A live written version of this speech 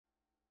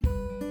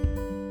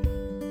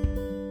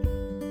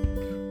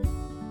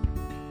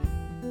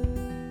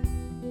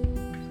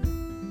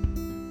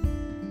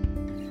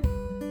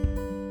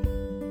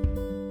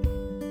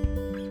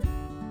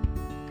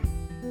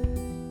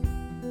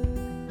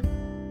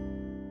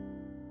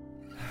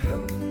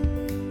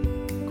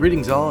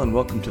Greetings all and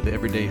welcome to the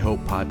Everyday Hope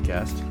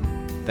podcast.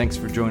 Thanks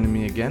for joining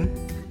me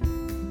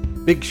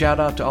again. Big shout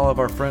out to all of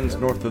our friends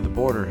north of the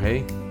border,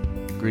 hey?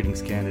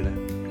 Greetings, Canada.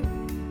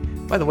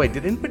 By the way,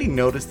 did anybody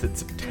notice that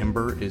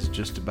September is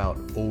just about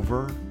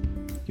over?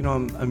 You know,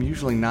 I'm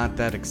usually not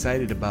that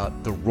excited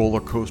about the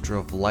roller coaster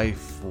of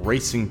life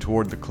racing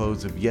toward the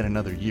close of yet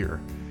another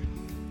year.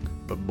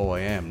 But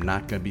boy, I am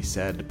not going to be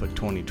sad to put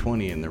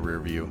 2020 in the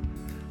rear view.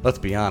 Let's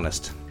be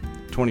honest,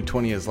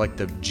 2020 is like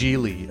the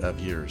Geely of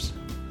years.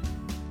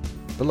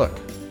 But look,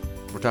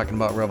 we're talking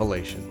about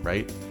Revelation,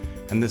 right?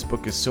 And this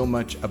book is so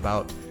much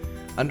about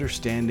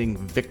understanding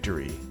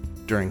victory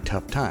during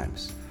tough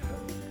times.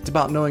 It's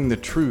about knowing the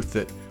truth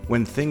that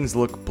when things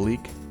look bleak,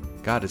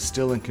 God is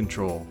still in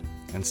control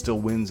and still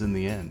wins in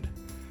the end.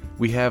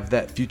 We have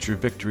that future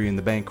victory in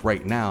the bank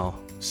right now,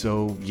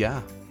 so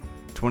yeah,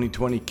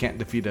 2020 can't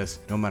defeat us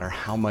no matter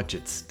how much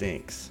it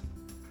stinks.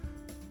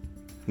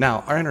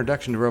 Now, our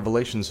introduction to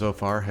Revelation so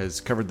far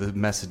has covered the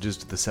messages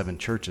to the seven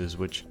churches,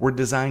 which were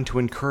designed to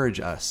encourage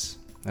us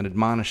and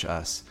admonish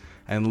us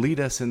and lead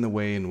us in the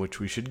way in which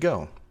we should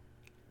go.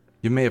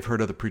 You may have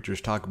heard other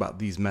preachers talk about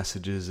these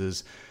messages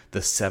as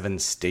the 7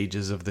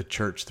 stages of the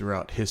church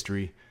throughout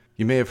history.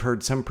 You may have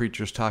heard some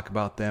preachers talk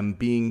about them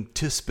being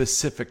to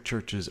specific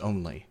churches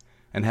only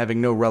and having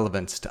no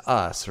relevance to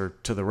us or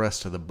to the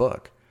rest of the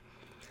book.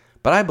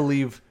 But I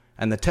believe,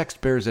 and the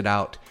text bears it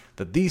out,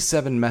 that these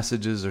 7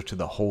 messages are to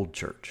the whole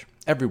church,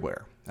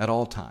 everywhere, at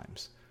all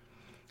times.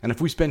 And if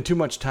we spend too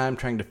much time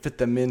trying to fit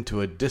them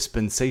into a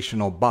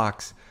dispensational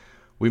box,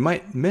 we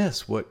might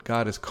miss what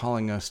God is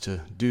calling us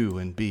to do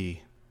and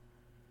be.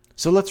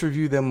 So let's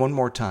review them one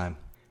more time.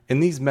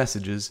 In these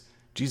messages,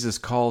 Jesus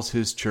calls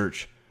his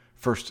church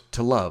first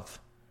to love,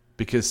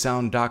 because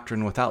sound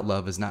doctrine without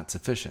love is not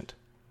sufficient.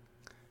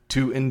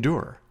 To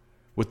endure,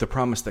 with the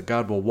promise that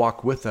God will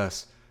walk with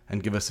us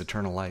and give us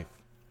eternal life.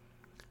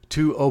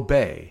 To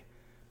obey,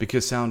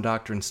 because sound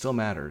doctrine still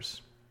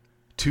matters.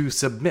 To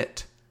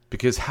submit,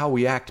 because how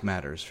we act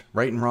matters.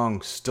 Right and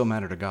wrong still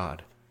matter to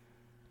God.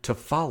 To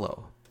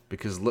follow,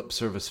 because lip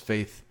service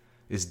faith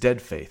is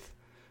dead faith.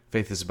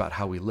 Faith is about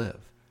how we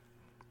live.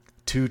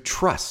 To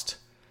trust,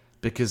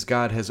 because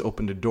God has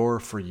opened a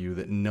door for you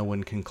that no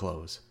one can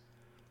close.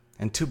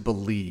 And to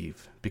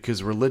believe,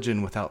 because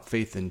religion without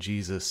faith in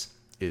Jesus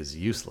is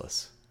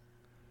useless.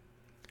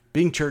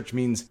 Being church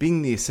means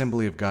being the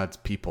assembly of God's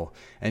people,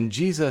 and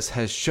Jesus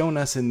has shown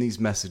us in these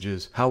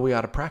messages how we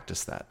ought to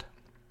practice that.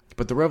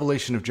 But the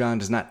revelation of John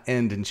does not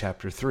end in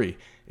chapter 3.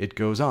 It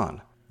goes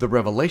on. The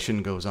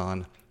revelation goes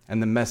on,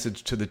 and the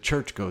message to the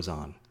church goes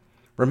on.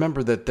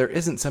 Remember that there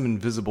isn't some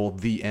invisible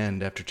the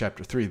end after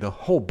chapter 3. The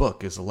whole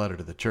book is a letter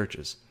to the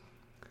churches.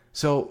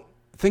 So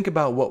think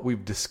about what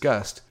we've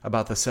discussed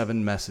about the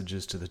 7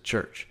 messages to the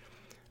church.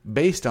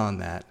 Based on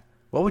that,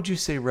 what would you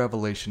say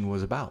Revelation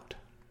was about?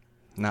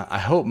 Now, I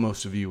hope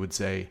most of you would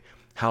say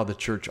how the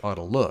church ought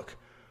to look,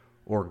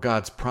 or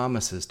God's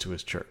promises to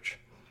his church.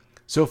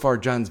 So far,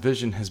 John's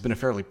vision has been a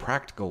fairly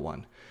practical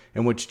one,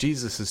 in which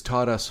Jesus has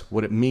taught us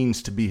what it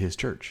means to be his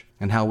church,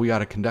 and how we ought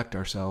to conduct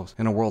ourselves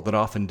in a world that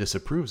often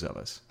disapproves of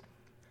us.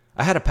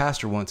 I had a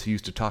pastor once who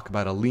used to talk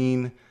about a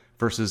lean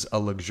versus a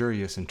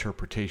luxurious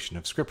interpretation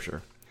of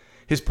Scripture.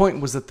 His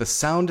point was that the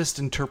soundest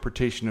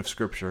interpretation of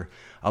Scripture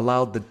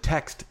allowed the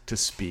text to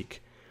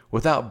speak,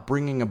 without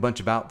bringing a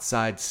bunch of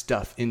outside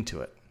stuff into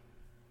it.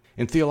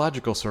 In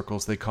theological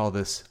circles, they call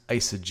this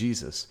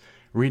eisegesis,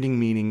 reading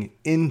meaning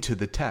into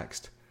the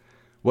text.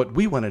 What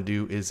we want to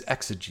do is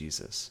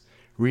exegesis,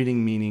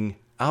 reading meaning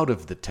out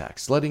of the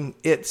text, letting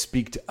it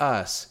speak to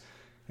us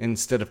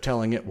instead of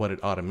telling it what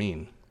it ought to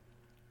mean.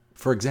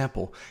 For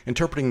example,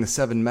 interpreting the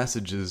 7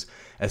 messages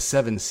as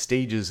 7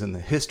 stages in the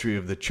history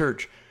of the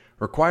church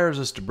requires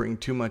us to bring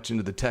too much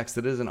into the text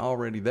that isn't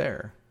already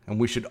there. And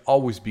we should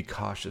always be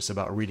cautious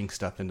about reading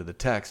stuff into the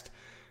text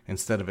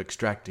instead of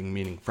extracting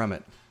meaning from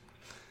it.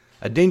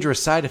 A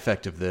dangerous side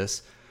effect of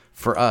this,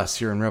 for us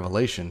here in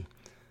Revelation,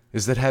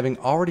 is that having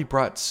already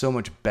brought so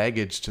much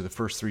baggage to the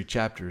first 3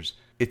 chapters,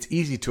 it's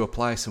easy to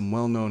apply some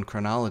well-known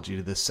chronology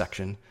to this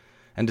section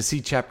and to see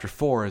chapter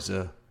 4 as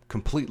a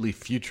completely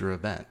future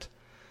event.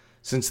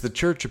 Since the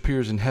church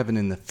appears in heaven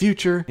in the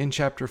future in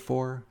chapter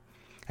 4,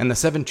 and the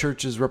 7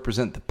 churches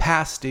represent the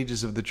past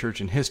stages of the church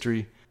in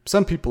history,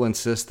 some people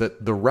insist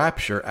that the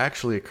rapture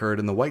actually occurred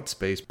in the white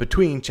space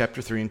between chapter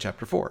 3 and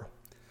chapter 4.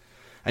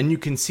 And you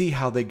can see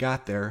how they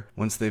got there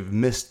once they've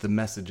missed the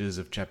messages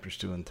of chapters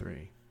 2 and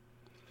 3.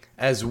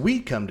 As we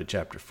come to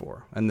chapter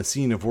 4 and the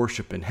scene of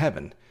worship in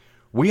heaven,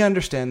 we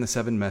understand the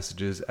 7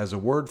 messages as a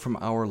word from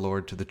our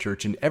Lord to the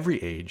church in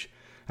every age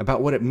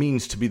about what it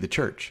means to be the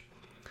church.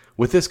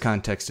 With this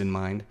context in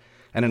mind,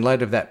 and in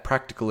light of that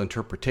practical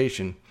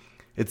interpretation,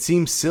 it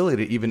seems silly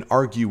to even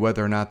argue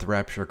whether or not the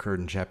rapture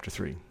occurred in chapter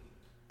 3.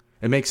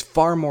 It makes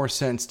far more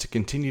sense to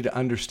continue to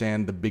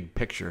understand the big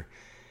picture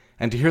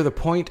and to hear the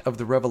point of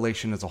the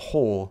revelation as a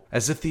whole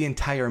as if the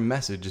entire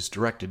message is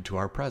directed to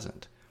our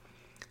present.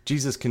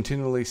 Jesus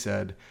continually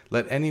said,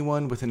 "Let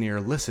anyone with an ear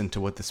listen to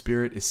what the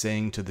Spirit is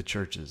saying to the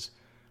churches."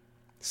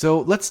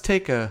 So let's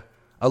take a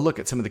a look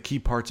at some of the key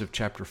parts of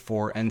chapter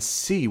 4 and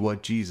see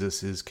what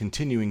Jesus is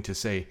continuing to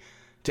say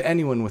to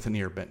anyone with an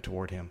ear bent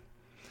toward him.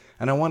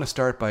 And I want to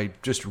start by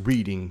just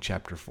reading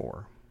chapter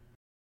 4.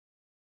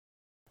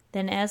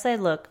 Then as I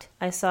looked,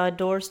 I saw a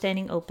door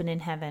standing open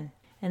in heaven,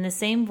 and the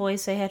same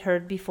voice I had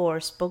heard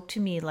before spoke to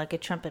me like a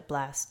trumpet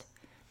blast.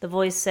 The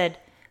voice said,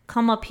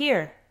 "Come up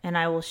here, and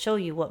I will show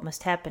you what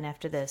must happen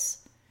after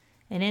this."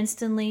 And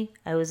instantly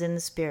I was in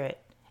the Spirit,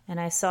 and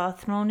I saw a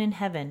throne in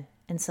heaven,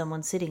 and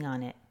someone sitting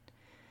on it.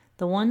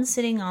 The one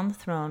sitting on the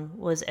throne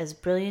was as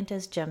brilliant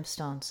as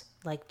gemstones,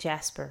 like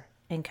jasper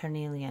and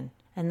carnelian,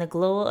 and the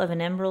glow of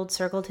an emerald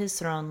circled his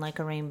throne like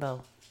a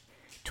rainbow.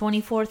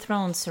 24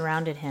 thrones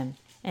surrounded him,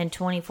 and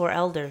 24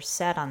 elders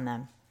sat on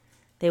them.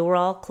 They were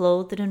all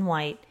clothed in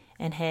white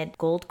and had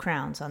gold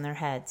crowns on their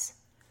heads.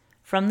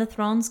 From the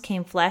thrones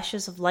came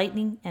flashes of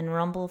lightning and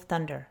rumble of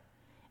thunder,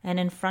 and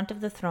in front of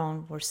the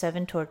throne were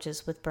 7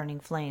 torches with burning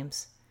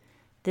flames.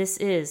 This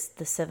is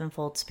the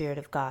sevenfold Spirit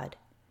of God.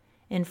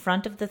 In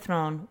front of the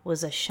throne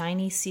was a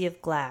shiny sea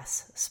of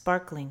glass,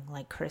 sparkling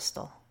like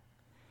crystal.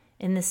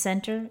 In the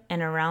center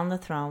and around the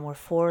throne were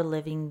 4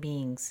 living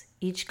beings,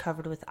 each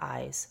covered with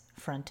eyes,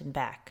 front and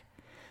back.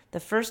 The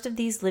first of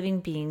these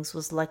living beings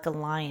was like a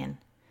lion.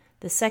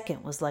 The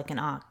second was like an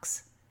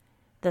ox.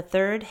 The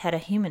third had a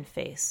human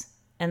face,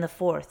 and the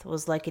fourth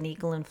was like an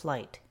eagle in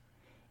flight.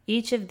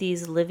 Each of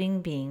these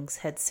living beings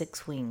had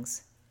 6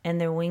 wings, and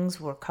their wings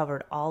were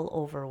covered all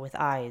over with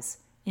eyes,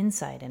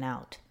 inside and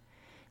out.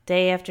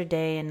 Day after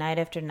day and night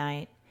after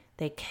night,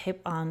 they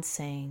kept on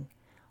saying,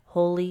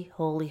 "Holy,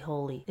 holy,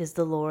 holy is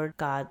the Lord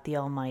God the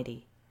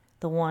Almighty,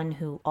 the one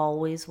who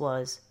always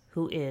was,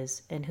 who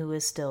is, and who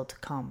is still to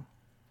come."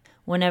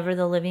 Whenever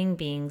the living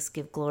beings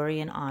give glory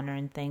and honor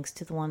and thanks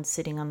to the one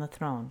sitting on the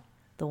throne,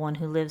 the one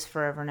who lives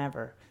forever and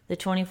ever, the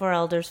 24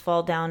 elders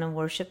fall down and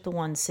worship the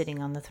one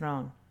sitting on the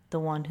throne, the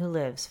one who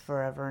lives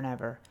forever and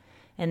ever.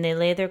 And they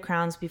lay their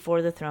crowns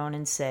before the throne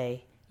and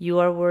say, "You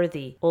are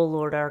worthy, O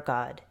Lord our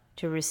God,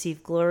 to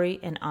receive glory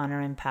and honor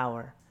and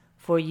power.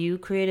 For you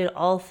created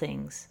all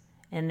things,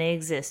 and they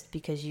exist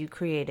because you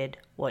created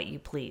what you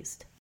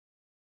pleased."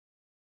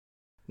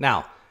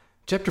 Now,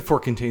 chapter 4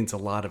 contains a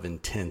lot of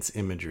intense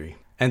imagery,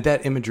 and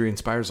that imagery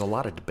inspires a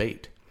lot of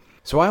debate.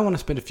 So I want to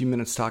spend a few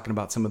minutes talking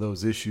about some of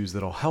those issues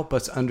that'll help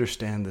us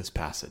understand this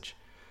passage.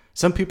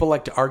 Some people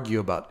like to argue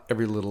about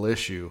every little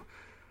issue,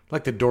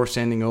 like the door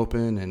standing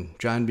open and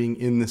John being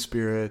in the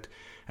Spirit,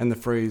 and the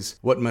phrase,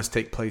 "What must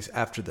take place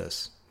after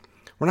this?"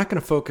 We're not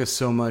going to focus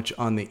so much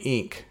on the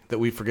ink that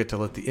we forget to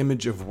let the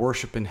image of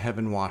worship in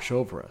heaven wash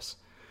over us.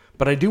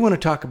 But I do want to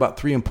talk about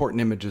 3 important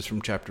images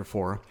from chapter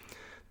 4,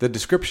 the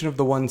description of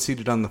the one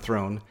seated on the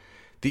throne,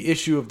 the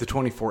issue of the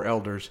 24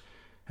 elders,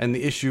 and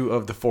the issue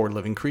of the 4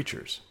 living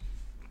creatures.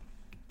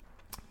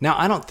 Now,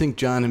 I don't think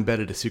John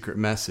embedded a secret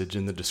message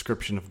in the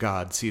description of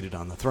God seated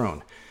on the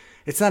throne.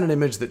 It's not an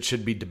image that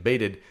should be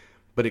debated,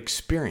 but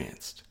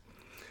experienced.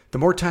 The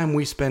more time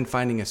we spend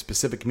finding a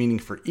specific meaning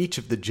for each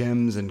of the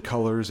gems and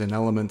colors and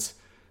elements,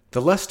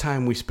 the less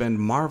time we spend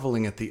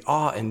marveling at the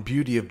awe and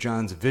beauty of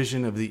John's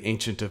vision of the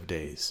Ancient of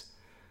Days.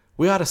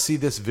 We ought to see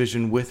this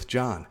vision with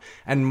John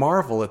and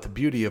marvel at the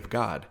beauty of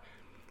God.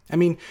 I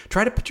mean,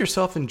 try to put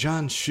yourself in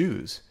John's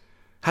shoes.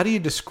 How do you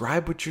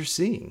describe what you're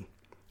seeing?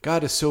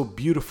 God is so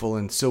beautiful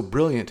and so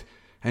brilliant,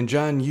 and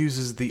John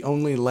uses the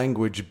only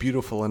language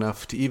beautiful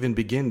enough to even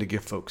begin to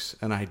give folks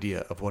an idea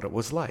of what it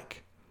was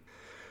like.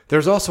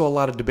 There's also a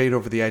lot of debate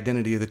over the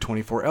identity of the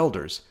 24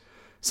 elders.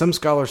 Some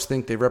scholars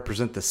think they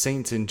represent the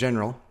saints in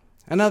general,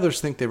 and others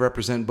think they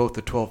represent both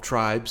the 12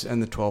 tribes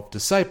and the 12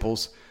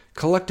 disciples,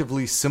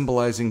 collectively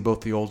symbolizing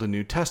both the Old and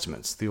New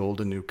Testaments, the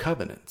Old and New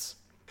Covenants.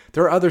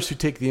 There are others who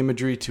take the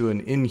imagery to an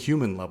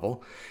inhuman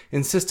level,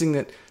 insisting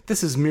that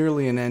this is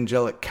merely an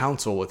angelic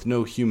council with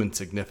no human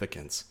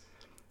significance.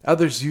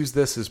 Others use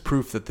this as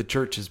proof that the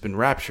church has been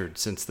raptured,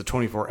 since the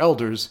 24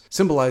 elders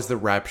symbolize the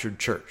raptured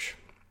church.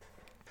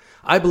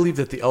 I believe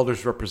that the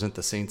elders represent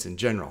the saints in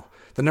general.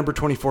 The number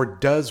 24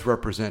 does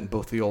represent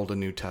both the Old and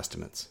New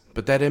Testaments,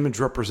 but that image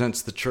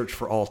represents the church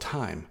for all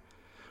time.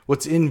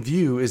 What's in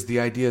view is the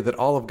idea that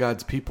all of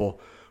God's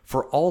people,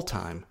 for all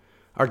time,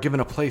 are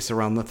given a place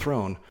around the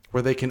throne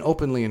where they can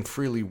openly and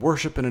freely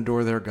worship and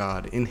adore their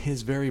God in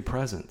His very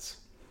presence.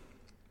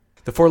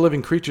 The 4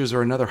 living creatures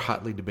are another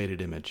hotly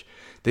debated image.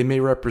 They may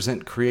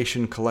represent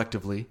creation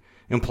collectively,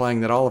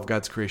 implying that all of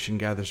God's creation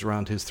gathers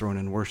around His throne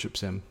and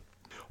worships Him.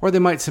 Or they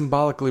might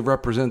symbolically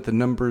represent the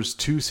Numbers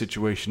 2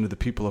 situation of the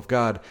people of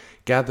God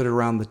gathered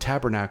around the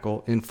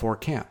tabernacle in 4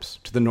 camps,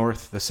 to the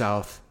north, the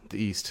south, the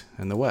east,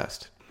 and the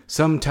west.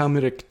 Some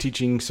Talmudic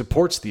teaching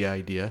supports the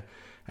idea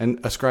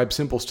and ascribes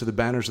symbols to the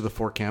banners of the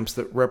 4 camps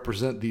that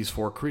represent these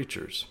 4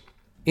 creatures.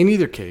 In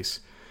either case,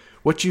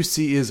 what you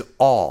see is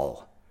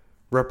all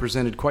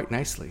represented quite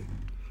nicely.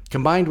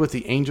 Combined with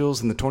the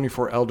angels and the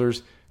 24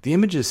 elders, the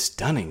image is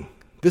stunning.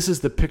 This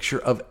is the picture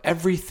of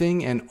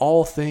everything and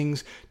all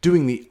things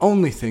doing the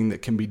only thing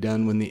that can be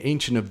done when the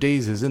Ancient of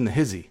Days is in the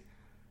hizzy.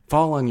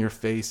 Fall on your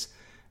face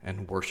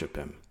and worship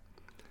Him.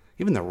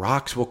 Even the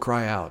rocks will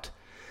cry out.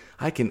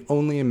 I can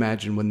only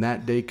imagine when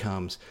that day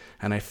comes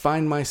and I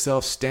find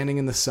myself standing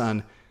in the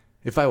sun,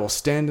 if I will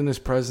stand in his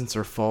presence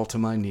or fall to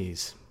my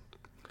knees.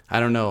 I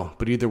don't know,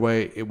 but either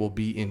way, it will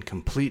be in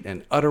complete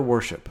and utter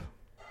worship.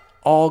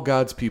 All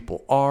God's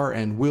people are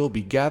and will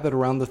be gathered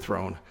around the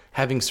throne,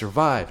 having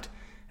survived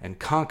and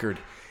conquered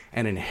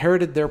and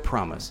inherited their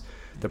promise,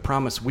 the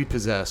promise we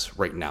possess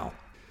right now.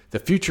 The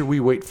future we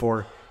wait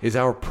for is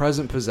our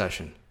present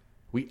possession.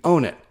 We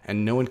own it,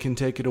 and no one can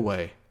take it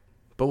away.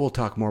 But we'll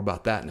talk more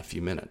about that in a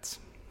few minutes.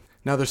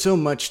 Now, there's so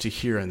much to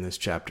hear in this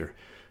chapter.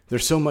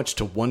 There's so much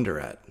to wonder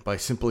at by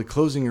simply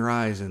closing your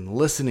eyes and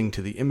listening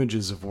to the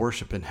images of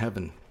worship in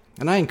heaven.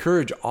 And I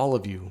encourage all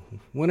of you,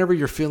 whenever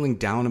you're feeling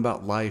down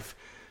about life,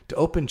 to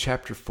open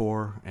chapter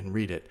 4 and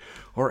read it,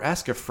 or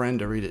ask a friend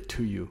to read it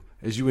to you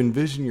as you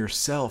envision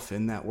yourself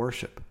in that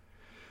worship.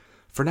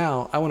 For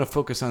now, I want to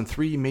focus on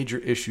 3 major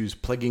issues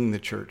plaguing the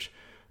church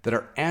that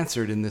are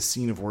answered in this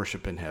scene of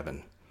worship in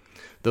heaven.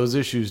 Those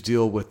issues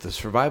deal with the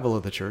survival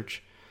of the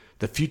church,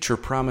 the future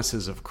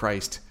promises of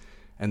Christ,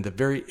 and the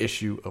very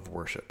issue of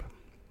worship.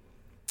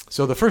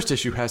 So the first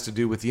issue has to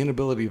do with the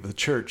inability of the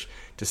church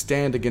to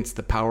stand against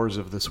the powers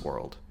of this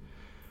world.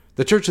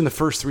 The church in the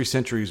first 3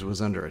 centuries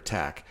was under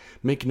attack.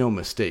 Make no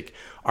mistake,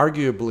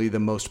 arguably the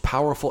most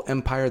powerful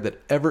empire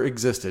that ever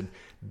existed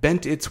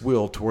bent its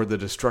will toward the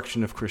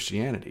destruction of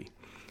Christianity.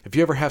 If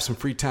you ever have some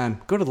free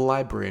time, go to the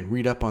library and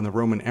read up on the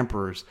Roman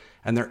emperors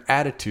and their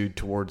attitude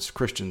towards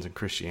Christians and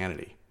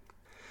Christianity.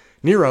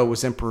 Nero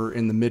was emperor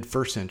in the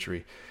mid-1st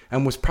century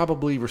and was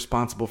probably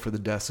responsible for the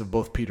deaths of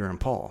both Peter and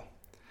Paul.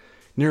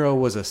 Nero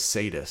was a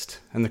sadist,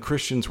 and the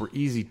Christians were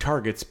easy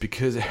targets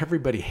because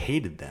everybody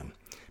hated them.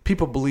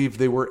 People believed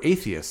they were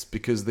atheists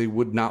because they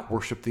would not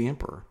worship the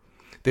emperor.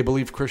 They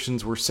believed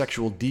Christians were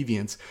sexual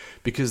deviants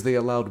because they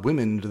allowed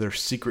women into their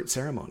secret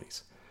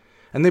ceremonies.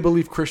 And they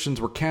believed Christians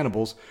were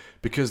cannibals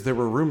because there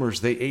were rumors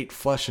they ate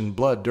flesh and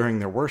blood during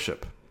their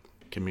worship,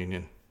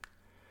 communion.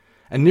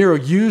 And Nero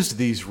used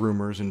these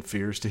rumors and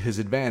fears to his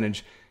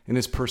advantage in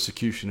his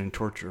persecution and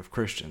torture of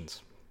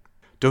Christians.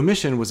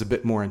 Domitian was a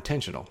bit more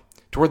intentional.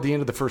 Toward the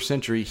end of the 1st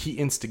century, he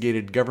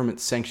instigated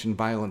government-sanctioned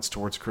violence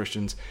towards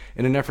Christians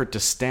in an effort to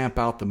stamp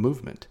out the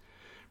movement.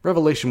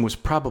 Revelation was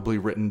probably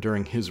written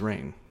during his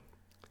reign.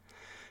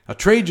 Now,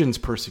 Trajan's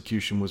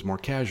persecution was more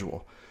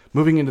casual.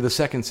 Moving into the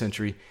 2nd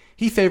century,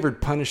 he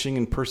favored punishing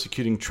and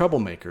persecuting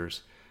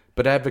troublemakers,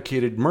 but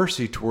advocated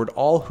mercy toward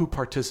all who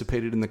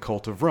participated in the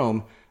cult of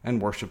Rome and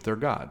worshiped their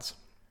gods.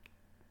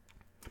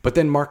 But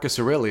then Marcus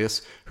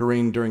Aurelius, who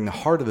reigned during the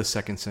heart of the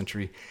 2nd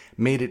century,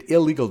 made it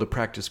illegal to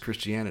practice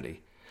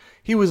Christianity.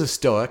 He was a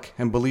Stoic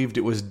and believed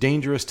it was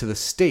dangerous to the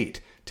state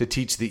to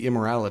teach the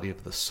immorality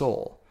of the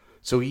soul,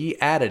 so he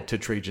added to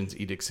Trajan's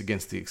edicts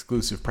against the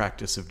exclusive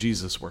practice of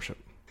Jesus worship.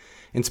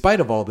 In spite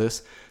of all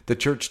this, the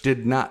church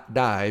did not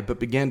die, but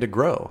began to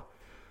grow.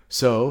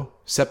 So,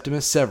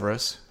 Septimus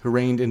Severus, who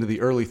reigned into the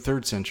early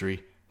 3rd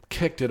century,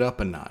 kicked it up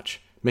a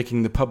notch,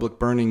 making the public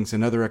burnings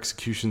and other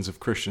executions of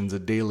Christians a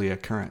daily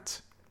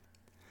occurrence.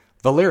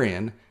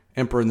 Valerian,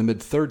 emperor in the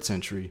mid-3rd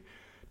century,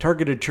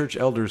 targeted church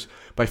elders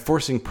by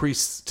forcing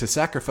priests to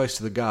sacrifice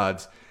to the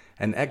gods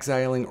and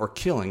exiling or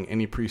killing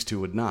any priest who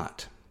would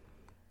not.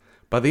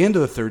 By the end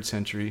of the 3rd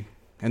century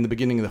and the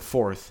beginning of the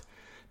 4th,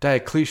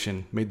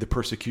 Diocletian made the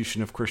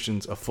persecution of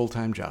Christians a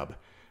full-time job,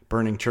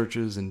 burning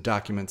churches and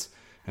documents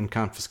and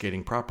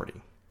confiscating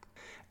property.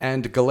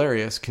 And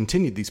Galerius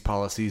continued these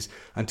policies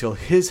until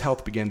his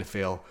health began to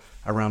fail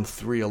around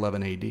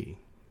 311 AD.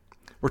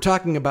 We're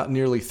talking about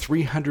nearly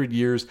 300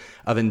 years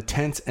of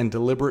intense and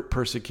deliberate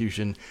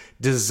persecution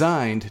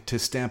designed to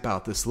stamp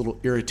out this little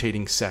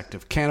irritating sect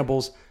of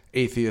cannibals,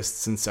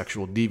 atheists, and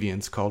sexual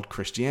deviants called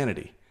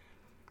Christianity.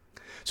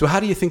 So how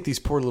do you think these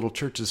poor little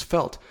churches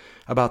felt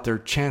about their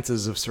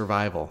chances of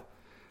survival?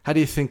 How do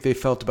you think they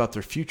felt about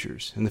their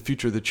futures and the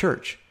future of the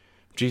church?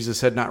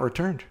 Jesus had not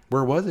returned.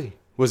 Where was he?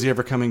 Was he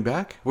ever coming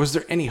back? Was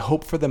there any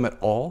hope for them at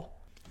all?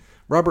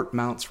 Robert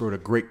Mounce wrote a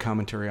great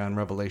commentary on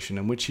Revelation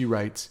in which he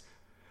writes,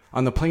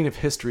 "On the plane of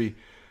history,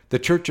 the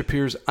church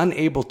appears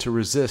unable to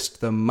resist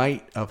the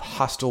might of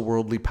hostile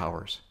worldly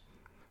powers."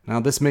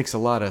 Now, this makes a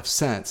lot of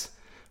sense.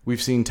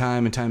 We've seen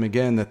time and time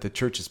again that the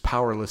church is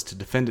powerless to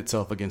defend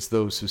itself against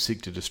those who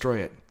seek to destroy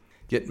it.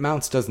 Yet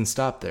Mounce doesn't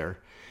stop there.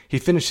 He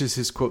finishes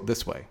his quote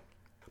this way,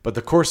 "But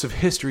the course of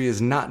history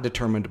is not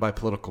determined by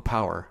political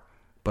power,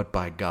 but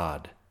by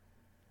God."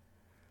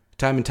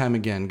 Time and time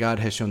again, God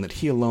has shown that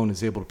he alone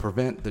is able to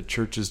prevent the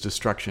church's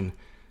destruction,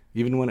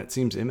 even when it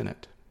seems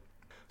imminent.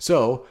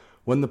 So,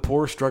 when the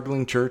poor,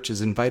 struggling church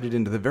is invited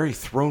into the very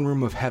throne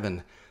room of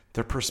heaven,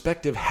 their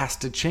perspective has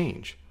to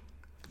change.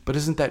 But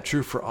isn't that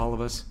true for all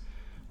of us?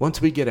 Once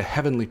we get a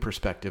heavenly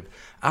perspective,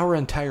 our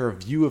entire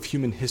view of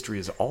human history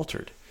is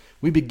altered.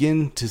 We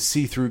begin to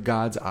see through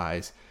God's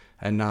eyes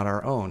and not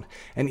our own.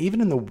 And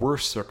even in the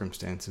worst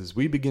circumstances,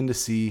 we begin to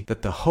see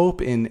that the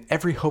hope in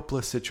every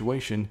hopeless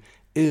situation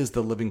is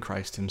the living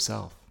Christ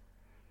himself.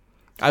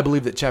 I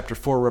believe that chapter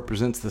 4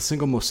 represents the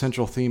single most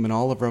central theme in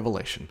all of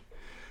Revelation.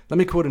 Let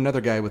me quote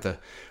another guy with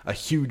a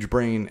huge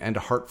brain and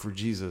a heart for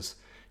Jesus,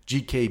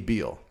 G.K.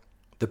 Beale.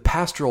 The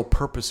pastoral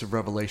purpose of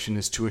Revelation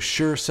is to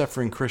assure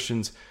suffering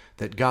Christians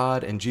that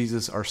God and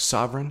Jesus are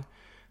sovereign,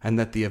 and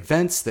that the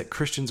events that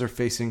Christians are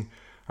facing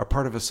are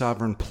part of a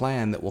sovereign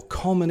plan that will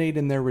culminate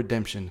in their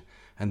redemption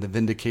and the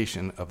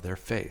vindication of their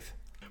faith.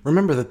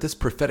 Remember that this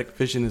prophetic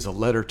vision is a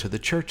letter to the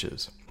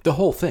churches. The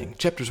whole thing,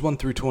 chapters 1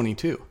 through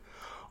 22.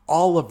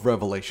 All of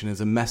Revelation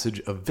is a message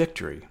of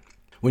victory.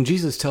 When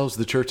Jesus tells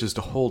the churches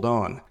to hold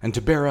on and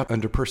to bear up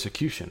under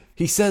persecution,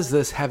 he says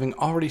this having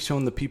already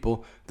shown the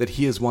people that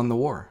he has won the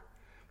war.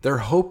 Their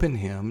hope in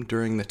him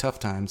during the tough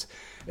times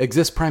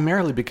exists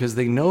primarily because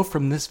they know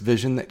from this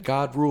vision that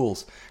God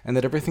rules and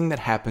that everything that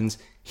happens,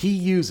 he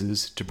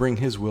uses to bring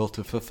his will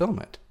to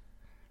fulfillment.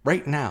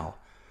 Right now,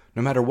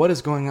 no matter what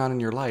is going on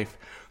in your life,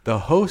 the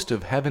host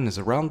of heaven is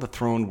around the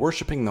throne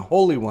worshiping the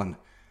Holy One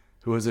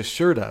who has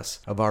assured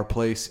us of our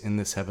place in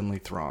this heavenly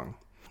throng.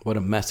 What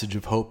a message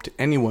of hope to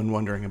anyone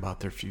wondering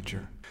about their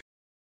future.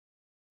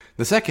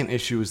 The second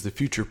issue is the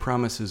future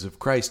promises of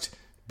Christ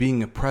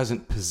being a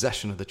present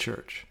possession of the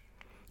church.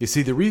 You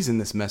see, the reason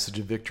this message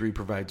of victory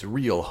provides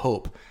real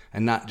hope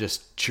and not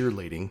just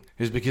cheerleading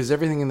is because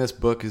everything in this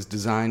book is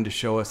designed to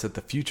show us that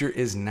the future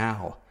is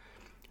now.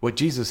 What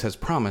Jesus has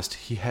promised,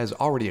 he has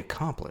already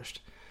accomplished.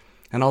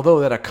 And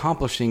although that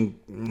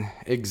accomplishing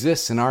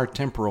exists in our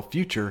temporal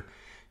future,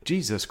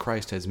 Jesus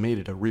Christ has made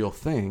it a real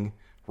thing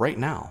right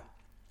now.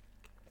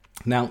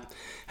 Now,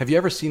 have you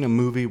ever seen a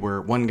movie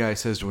where one guy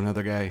says to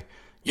another guy,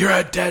 "You're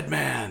a dead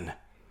man"?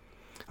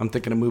 I'm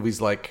thinking of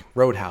movies like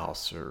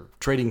Roadhouse or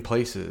Trading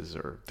Places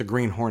or The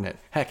Green Hornet.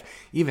 Heck,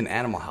 even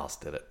Animal House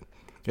did it.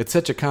 It's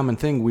such a common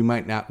thing we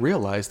might not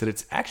realize that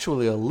it's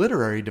actually a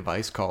literary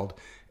device called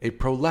a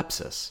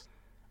prolepsis.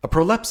 A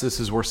prolepsis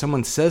is where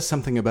someone says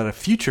something about a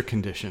future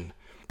condition,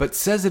 but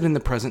says it in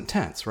the present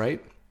tense,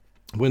 right?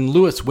 When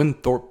Louis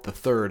Winthorpe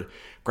III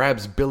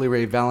grabs Billy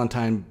Ray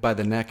Valentine by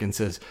the neck and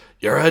says,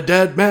 "You're a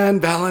dead man,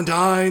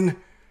 Valentine,"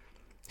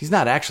 he's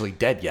not actually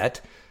dead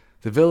yet.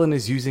 The villain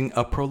is using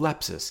a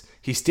prolepsis.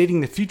 He's stating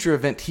the future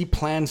event he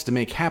plans to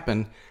make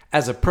happen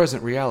as a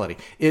present reality.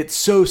 It's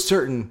so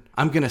certain,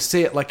 I'm going to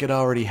say it like it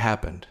already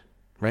happened,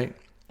 right?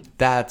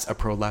 That's a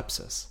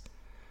prolepsis.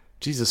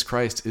 Jesus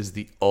Christ is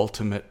the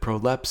ultimate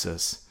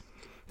prolepsis.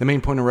 The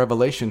main point of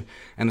Revelation,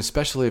 and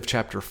especially of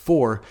chapter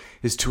 4,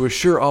 is to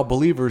assure all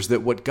believers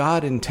that what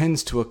God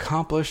intends to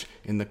accomplish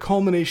in the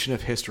culmination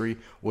of history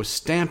was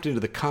stamped into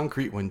the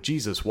concrete when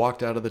Jesus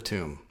walked out of the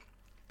tomb.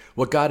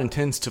 What God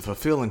intends to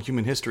fulfill in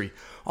human history,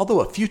 although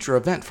a future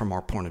event from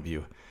our point of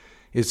view,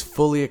 is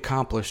fully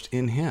accomplished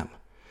in him.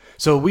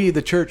 So we,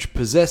 the church,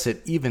 possess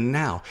it even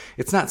now.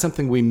 It's not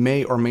something we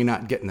may or may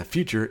not get in the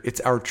future. It's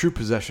our true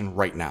possession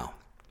right now.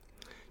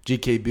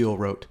 G.K. Beale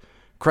wrote,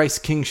 "Christ's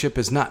kingship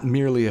is not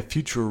merely a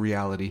future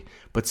reality,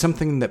 but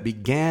something that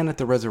began at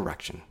the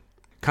resurrection.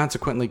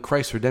 Consequently,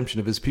 Christ's redemption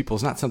of his people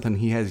is not something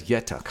he has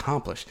yet to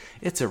accomplish.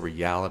 It's a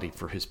reality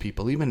for his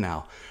people even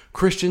now.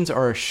 Christians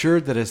are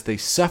assured that as they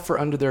suffer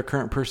under their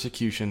current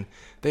persecution,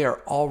 they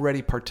are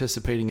already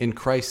participating in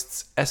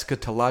Christ's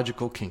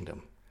eschatological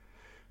kingdom.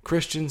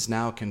 Christians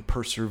now can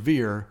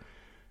persevere,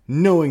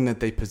 knowing that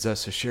they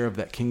possess a share of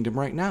that kingdom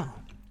right now."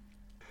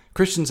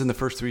 Christians in the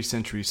first 3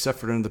 centuries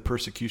suffered under the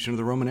persecution of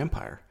the Roman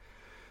Empire.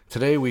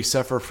 Today we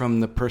suffer from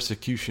the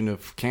persecution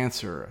of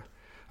cancer,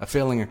 a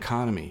failing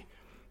economy,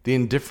 the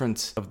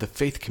indifference of the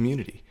faith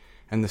community,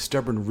 and the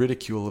stubborn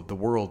ridicule of the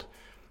world,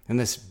 and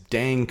this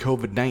dang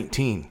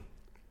COVID-19.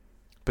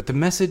 But the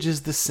message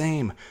is the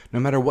same. No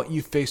matter what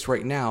you face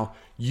right now,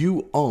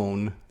 you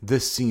own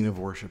this scene of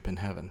worship in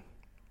heaven.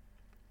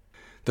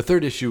 The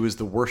third issue is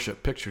the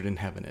worship pictured in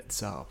heaven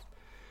itself.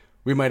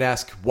 We might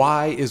ask,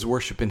 why is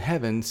worship in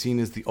heaven seen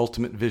as the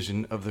ultimate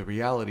vision of the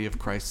reality of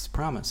Christ's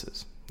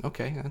promises?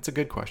 Okay, that's a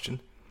good question.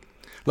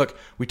 Look,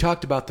 we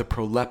talked about the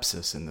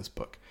prolepsis in this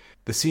book.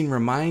 The scene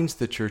reminds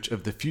the church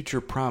of the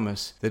future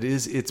promise that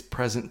is its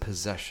present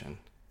possession.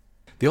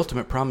 The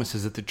ultimate promise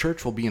is that the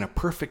church will be in a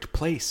perfect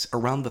place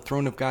around the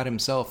throne of God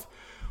himself,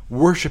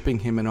 worshiping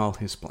him in all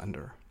his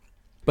splendor.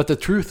 But the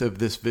truth of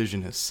this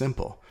vision is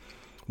simple.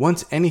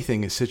 Once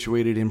anything is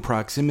situated in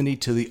proximity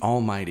to the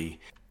Almighty,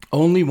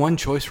 only one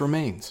choice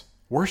remains: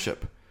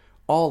 worship.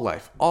 All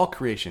life, all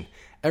creation,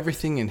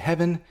 everything in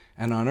heaven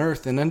and on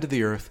earth and under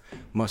the earth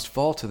must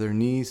fall to their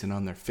knees and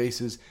on their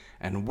faces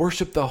and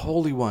worship the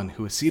Holy One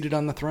who is seated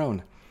on the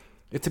throne.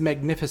 It's a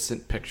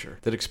magnificent picture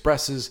that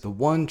expresses the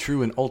one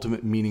true and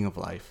ultimate meaning of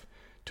life: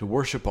 to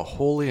worship a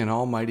holy and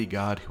almighty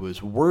God who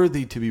is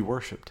worthy to be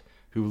worshipped,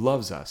 who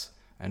loves us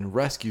and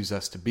rescues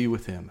us to be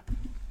with him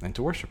and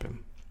to worship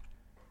him.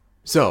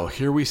 So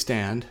here we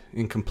stand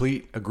in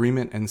complete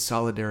agreement and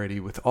solidarity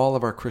with all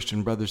of our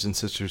Christian brothers and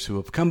sisters who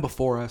have come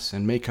before us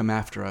and may come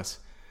after us.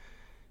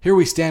 Here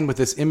we stand with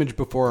this image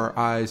before our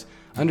eyes,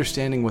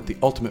 understanding what the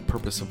ultimate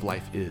purpose of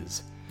life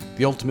is,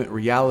 the ultimate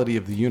reality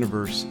of the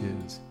universe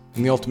is,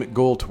 and the ultimate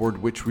goal toward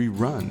which we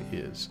run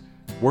is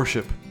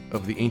worship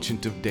of the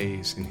Ancient of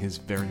Days in his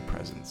very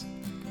presence.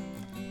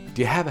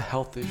 Do you have a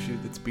health issue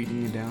that's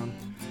beating you down?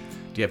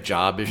 Do you have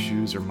job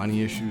issues or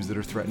money issues that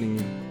are threatening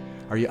you?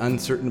 Are you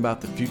uncertain about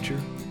the future?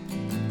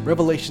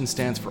 Revelation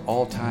stands for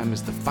all time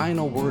as the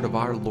final word of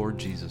our Lord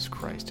Jesus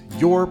Christ.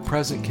 Your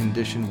present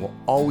condition will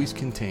always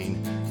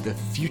contain the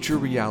future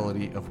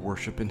reality of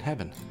worship in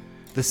heaven.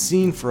 The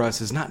scene for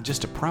us is not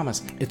just a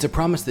promise, it's a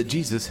promise that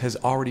Jesus has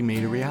already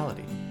made a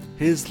reality.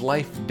 His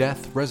life,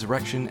 death,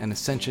 resurrection, and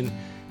ascension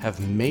have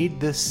made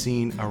this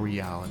scene a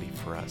reality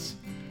for us.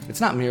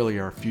 It's not merely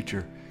our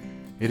future,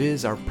 it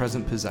is our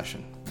present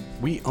possession.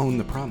 We own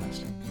the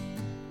promise.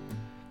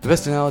 The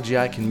best analogy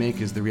I can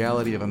make is the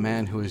reality of a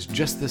man who has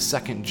just this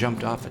second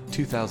jumped off a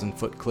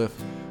 2,000-foot cliff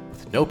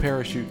with no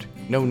parachute,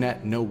 no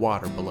net, no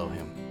water below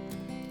him.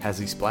 Has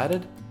he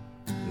splatted?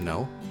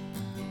 No.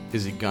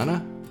 Is he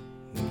gonna?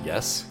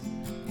 Yes.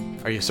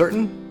 Are you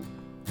certain?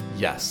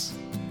 Yes.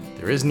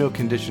 There is no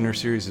condition or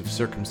series of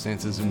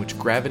circumstances in which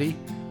gravity,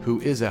 who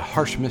is a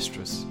harsh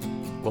mistress,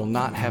 will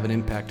not have an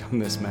impact on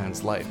this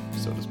man's life,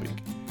 so to speak.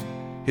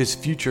 His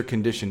future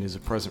condition is a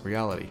present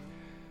reality.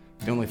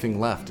 The only thing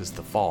left is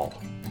the fall.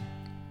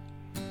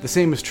 The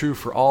same is true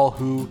for all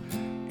who,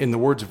 in the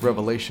words of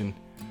Revelation,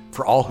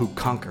 for all who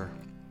conquer.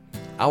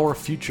 Our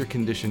future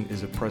condition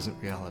is a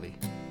present reality.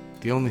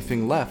 The only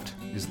thing left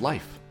is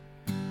life.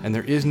 And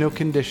there is no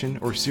condition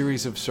or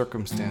series of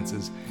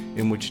circumstances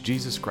in which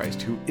Jesus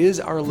Christ, who is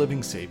our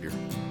living Savior,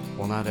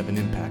 will not have an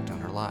impact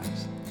on our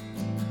lives.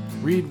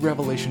 Read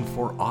Revelation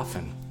 4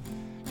 often.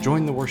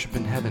 Join the worship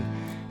in heaven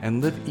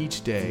and live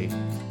each day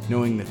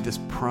knowing that this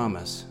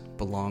promise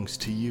belongs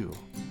to you.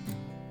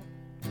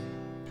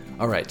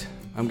 All right,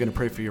 I'm going to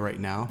pray for you right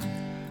now.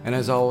 And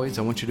as always,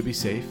 I want you to be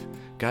safe.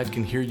 God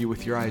can hear you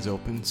with your eyes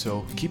open,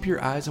 so keep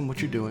your eyes on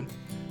what you're doing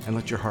and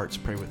let your hearts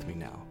pray with me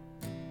now.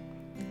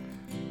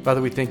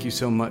 Father, we thank you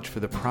so much for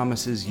the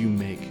promises you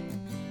make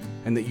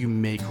and that you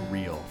make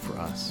real for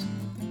us.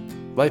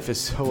 Life is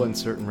so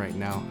uncertain right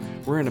now.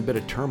 We're in a bit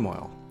of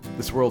turmoil.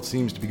 This world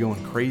seems to be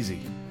going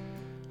crazy.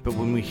 But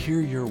when we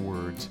hear your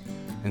words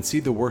and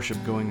see the worship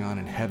going on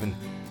in heaven,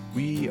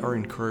 we are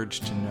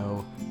encouraged to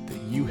know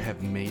that you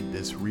have made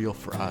this real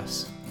for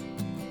us.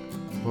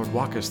 Lord,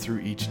 walk us through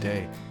each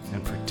day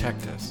and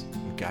protect us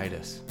and guide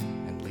us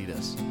and lead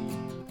us.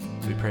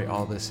 We pray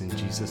all this in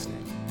Jesus'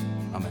 name.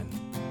 Amen.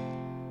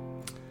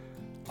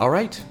 All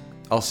right,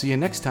 I'll see you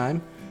next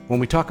time when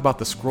we talk about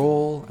the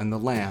scroll and the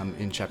lamb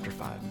in chapter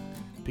 5.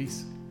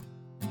 Peace.